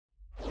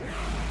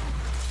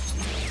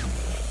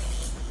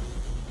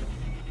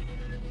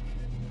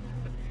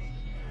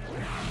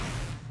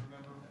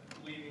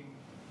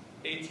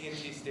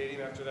AT&T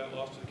Stadium after that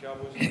loss to the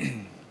Cowboys?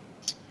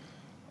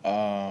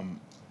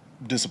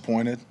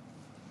 Disappointed,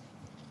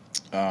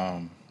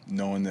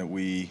 knowing that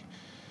we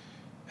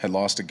had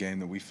lost a game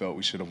that we felt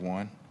we should have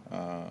won.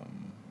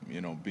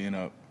 Being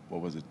up,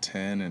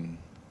 10 and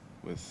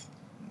with,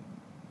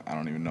 I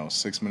don't even know,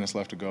 6 minutes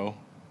left to go.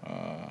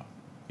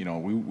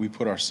 We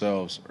put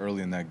ourselves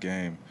early in that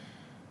game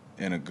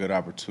in a good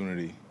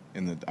opportunity,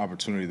 in the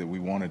opportunity that we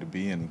wanted to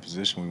be in, the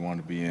position we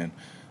wanted to be in.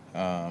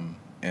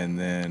 And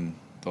then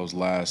those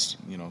last,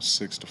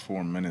 6 to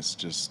 4 minutes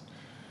just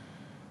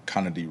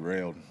kind of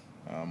derailed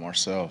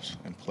ourselves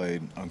and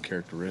played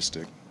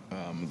uncharacteristic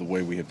the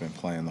way we had been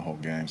playing the whole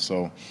game.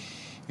 So,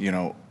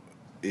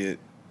 it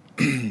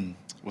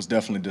was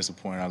definitely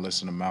disappointing. I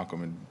listened to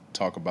Malcolm and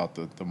talk about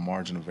the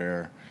margin of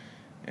error,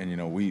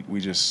 and we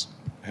just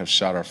have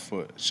shot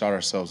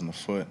ourselves in the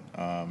foot,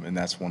 and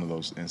that's one of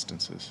those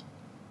instances.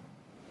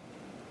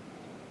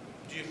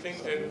 Do you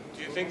think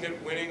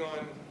that winning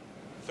on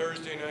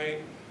Thursday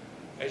night,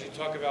 as you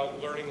talk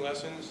about learning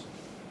lessons,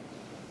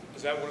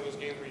 is that one of those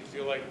games where you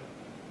feel like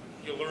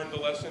you learned the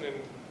lesson and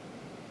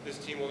this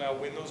team will now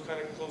win those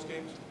kind of close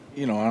games?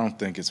 I don't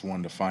think it's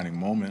one defining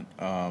moment,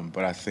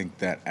 but I think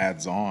that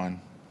adds on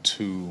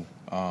to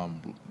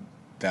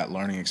that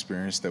learning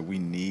experience that we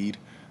need,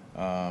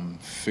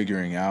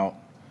 figuring out,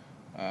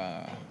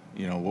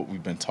 what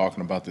we've been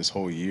talking about this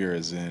whole year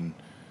is in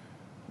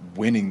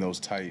winning those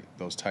tight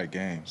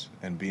games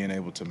and being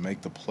able to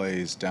make the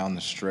plays down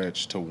the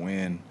stretch to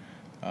win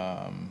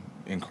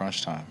in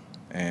crunch time.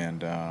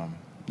 And,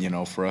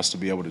 for us to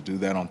be able to do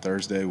that on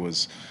Thursday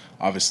was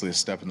obviously a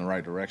step in the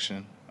right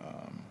direction,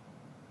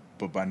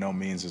 but by no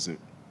means does it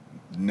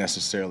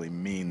necessarily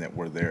mean that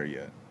we're there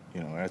yet.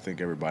 I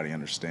think everybody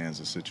understands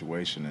the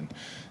situation and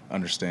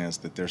understands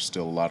that there's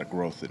still a lot of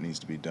growth that needs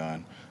to be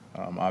done.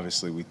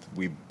 Obviously,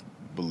 we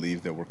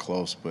believe that we're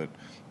close, but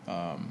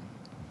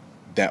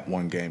that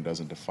one game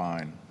doesn't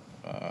define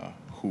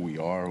who we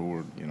are,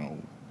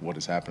 what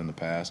has happened in the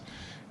past.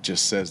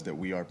 Just says that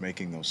we are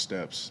making those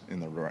steps in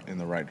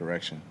the right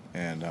direction,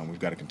 and we've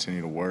got to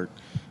continue to work,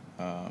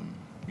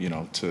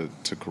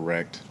 to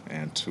correct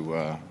and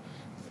to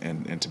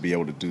be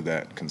able to do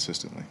that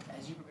consistently.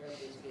 As you prepare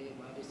for this game,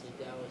 obviously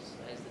Dallas,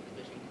 as the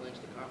division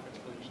clinched, the conference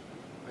clinched,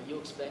 are you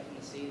expecting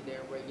to see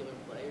their regular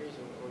players,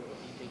 or do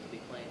you think they'll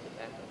be playing the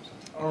backups?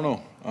 I don't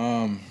know.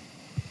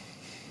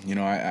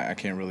 I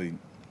can't really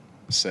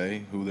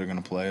say who they're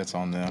going to play. It's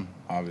on them,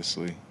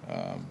 obviously.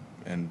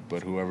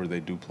 But whoever they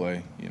do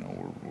play,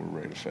 we're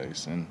ready to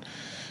face. And,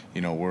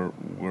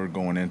 we're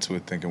going into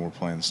it thinking we're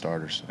playing the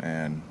starters.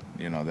 And,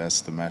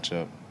 that's the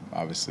matchup,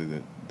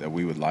 obviously, that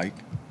we would like.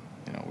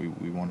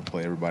 We want to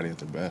play everybody at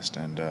their best.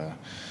 And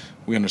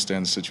we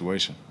understand the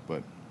situation.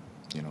 But,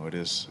 it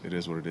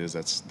is what it is.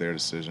 That's their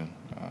decision.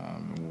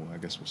 I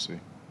guess we'll see.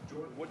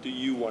 Jordan, what do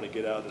you want to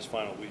get out of this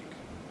final week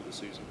of the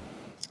season?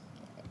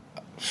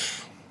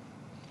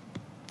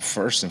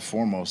 First and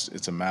foremost,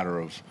 it's a matter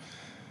of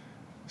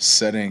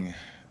setting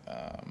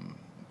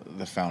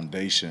the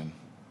foundation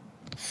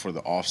for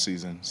the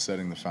offseason,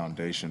 setting the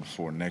foundation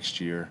for next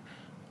year.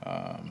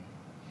 I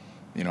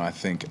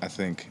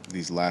think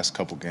these last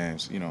couple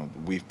games,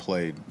 we've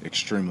played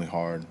extremely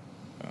hard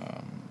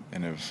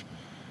and have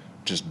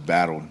just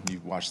battled.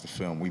 You've watched the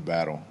film. We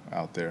battle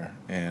out there,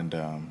 and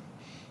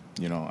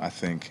I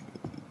think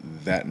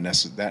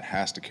that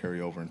has to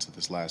carry over into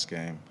this last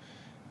game.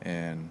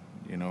 And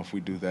if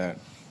we do that,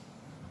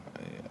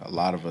 a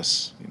lot of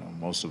us,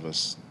 most of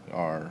us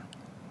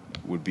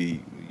would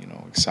be,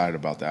 excited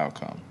about the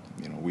outcome.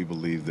 We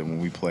believe that when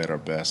we play at our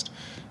best,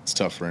 it's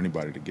tough for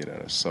anybody to get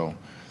at us. So,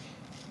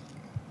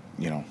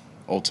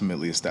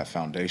 ultimately it's that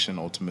foundation.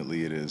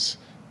 Ultimately it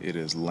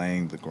is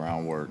laying the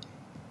groundwork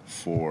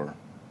for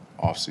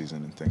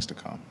off-season and things to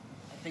come.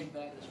 I think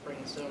back to the spring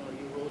and summer,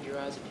 you rolled your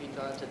eyes a few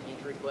times at the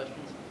injury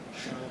questions.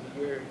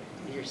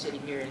 You're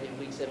sitting here in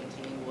week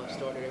 17, we'll have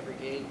started every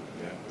game.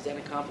 Yeah. Is that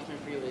an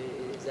accomplishment for you?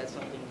 Is that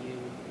something you...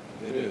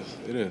 It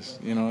is.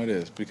 It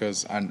is,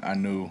 because I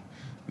knew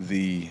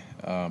the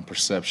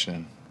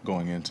perception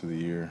going into the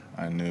year.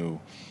 I knew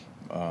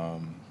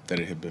that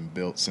it had been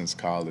built since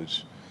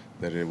college,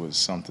 that it was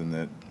something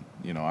that,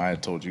 I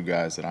had told you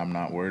guys that I'm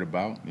not worried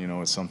about.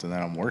 It's something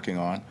that I'm working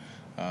on.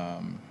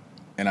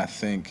 And I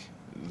think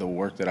the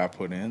work that I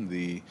put in,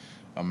 the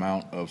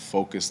amount of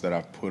focus that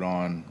I've put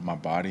on my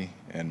body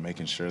and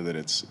making sure that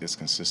it's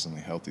consistently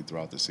healthy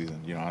throughout the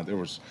season.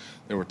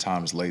 There were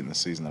times late in the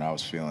season that I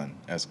was feeling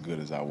as good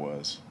as I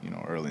was,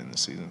 early in the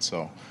season.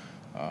 So,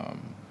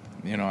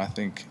 I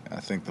think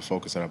the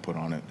focus that I put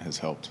on it has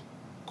helped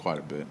quite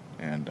a bit,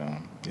 and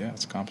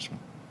it's an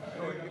accomplishment.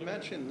 You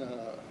mentioned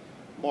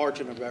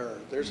margin of error.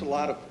 There's a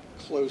lot of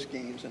close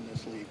games in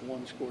this league,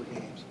 one-score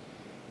games.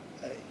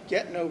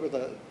 Getting over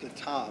the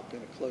top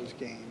in a close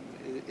game,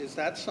 is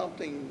that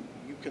something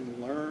you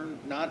can learn,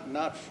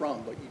 not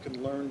from, but you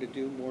can learn to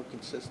do more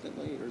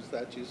consistently, or is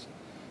that just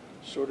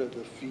sort of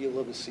the feel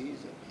of a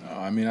season?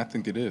 I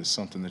think it is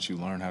something that you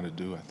learn how to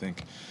do. I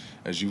think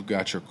as you've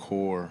got your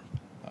core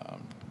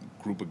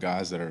group of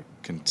guys that are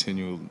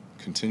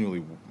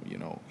continually,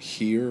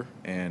 here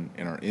and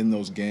are in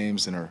those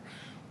games and are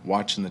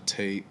watching the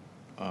tape,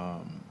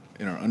 and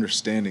are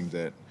understanding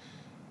that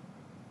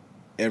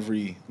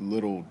every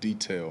little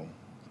detail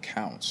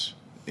counts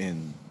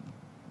in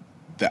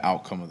the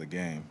outcome of the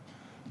game.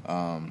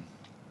 I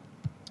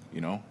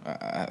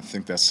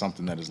think that's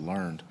something that is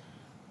learned.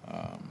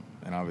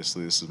 And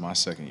obviously this is my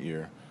second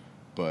year,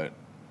 but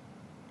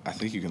I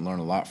think you can learn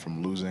a lot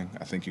from losing.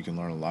 I think you can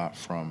learn a lot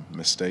from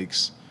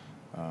mistakes,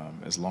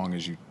 as long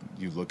as you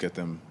look at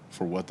them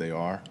for what they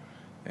are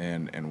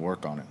and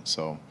work on it.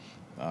 So,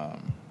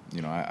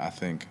 I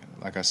think,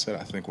 like I said,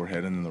 I think we're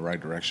heading in the right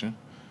direction.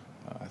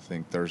 I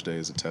think Thursday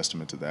is a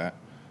testament to that.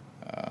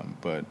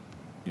 But,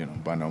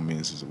 by no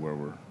means is it where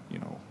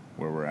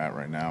we're at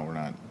right now.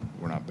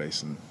 We're not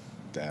basing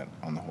that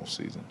on the whole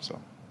season. So,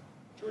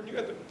 Jordan, you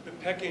got the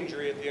pec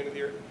injury at the end of the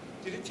year.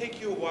 Did it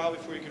take you a while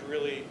before you could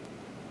really,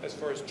 as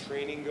far as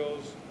training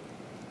goes,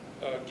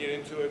 get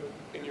into it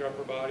in your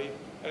upper body?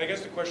 And I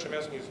guess the question I'm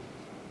asking is,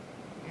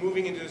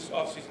 moving into this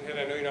offseason head,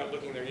 I know you're not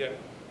looking there yet,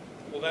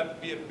 will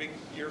that be a big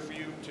year for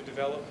you to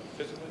develop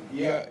physically?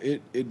 Yeah,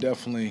 it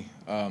definitely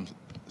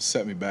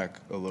set me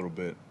back a little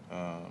bit.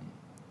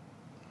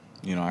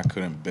 I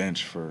couldn't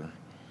bench for,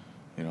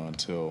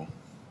 until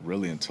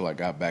I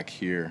got back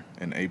here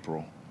in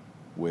April,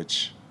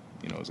 which,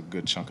 is a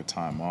good chunk of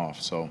time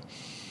off. So,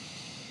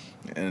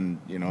 and,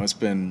 it's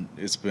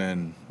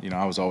been,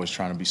 I was always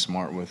trying to be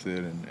smart with it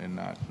and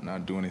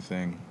not do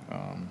anything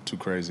too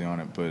crazy on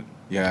it. But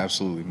yeah,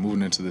 absolutely.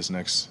 Moving into this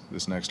next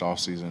off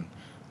season,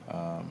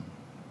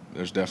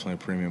 there's definitely a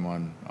premium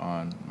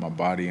on my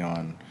body,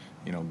 on,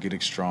 getting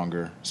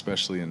stronger,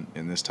 especially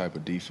in this type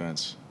of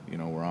defense,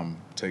 where I'm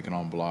taking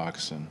on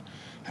blocks and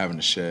having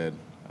to shed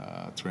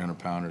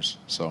 300-pounders.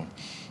 So,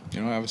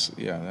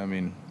 obviously, yeah, I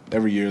mean,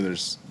 every year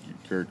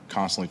you're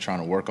constantly trying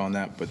to work on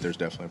that, but there's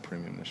definitely a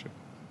premium this year.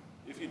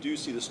 If you do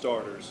see the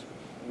starters,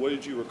 what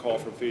did you recall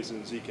from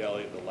facing Zeke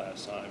Elliott the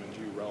last time, and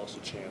do you relish the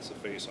chance to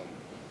face him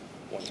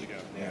once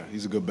again? Yeah,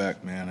 he's a good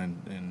back, man,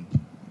 and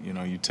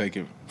you take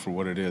it for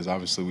what it is.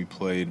 Obviously, we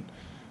played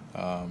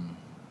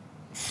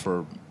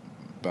for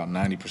about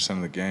 90%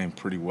 of the game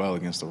pretty well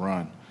against the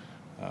run.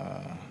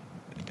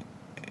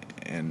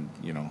 And,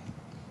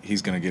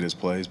 he's going to get his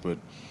plays, but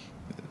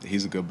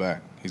he's a good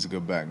back. He's a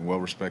good back,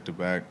 well-respected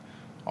back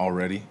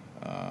already,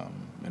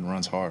 and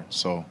runs hard.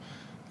 So,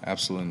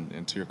 absolutely,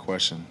 and to your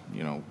question,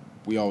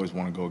 we always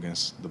want to go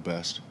against the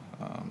best.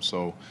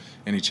 So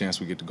any chance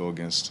we get to go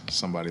against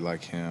somebody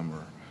like him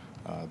or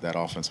that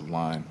offensive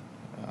line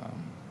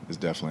is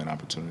definitely an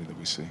opportunity that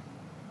we see.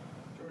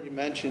 You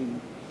mentioned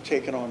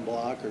taking on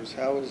blockers.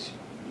 How is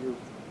your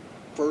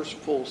first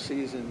full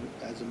season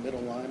as a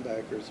middle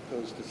linebacker as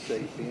opposed to,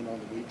 say, being on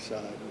the weak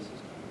side and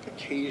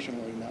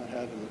occasionally not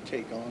having to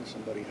take on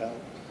somebody?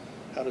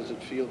 How does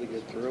it feel to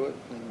get through it,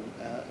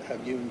 and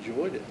have you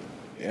enjoyed it?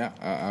 Yeah,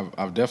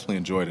 I've definitely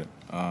enjoyed it.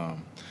 I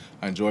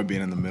enjoy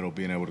being in the middle,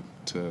 being able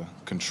to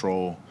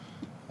control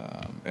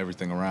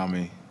everything around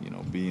me,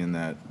 being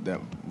that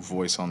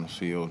voice on the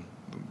field,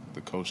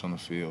 the coach on the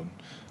field.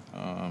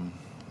 I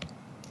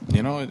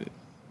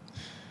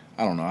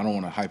don't know. I don't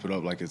want to hype it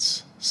up like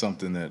it's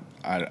something that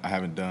I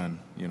haven't done.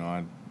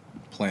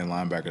 Playing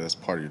linebacker, that's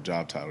part of your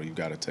job title. You've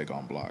got to take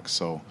on blocks.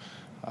 So,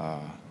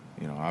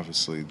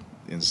 obviously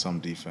in some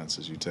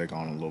defenses you take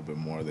on a little bit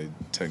more. The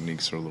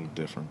techniques are a little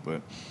different,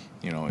 but,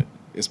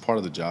 it's part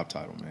of the job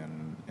title,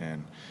 man.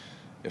 And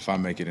if I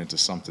make it into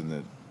something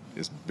that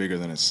is bigger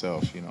than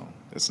itself,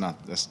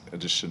 I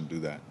just shouldn't do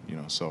that,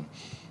 So,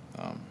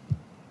 I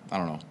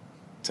don't know.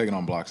 Taking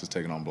on blocks is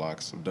taking on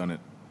blocks. I've done it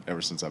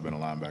ever since I've been a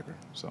linebacker,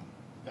 so.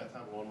 Got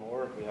time for one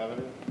more if we have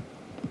any.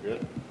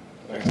 Good.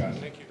 Thanks, guys.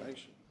 Thank you.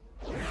 Thanks.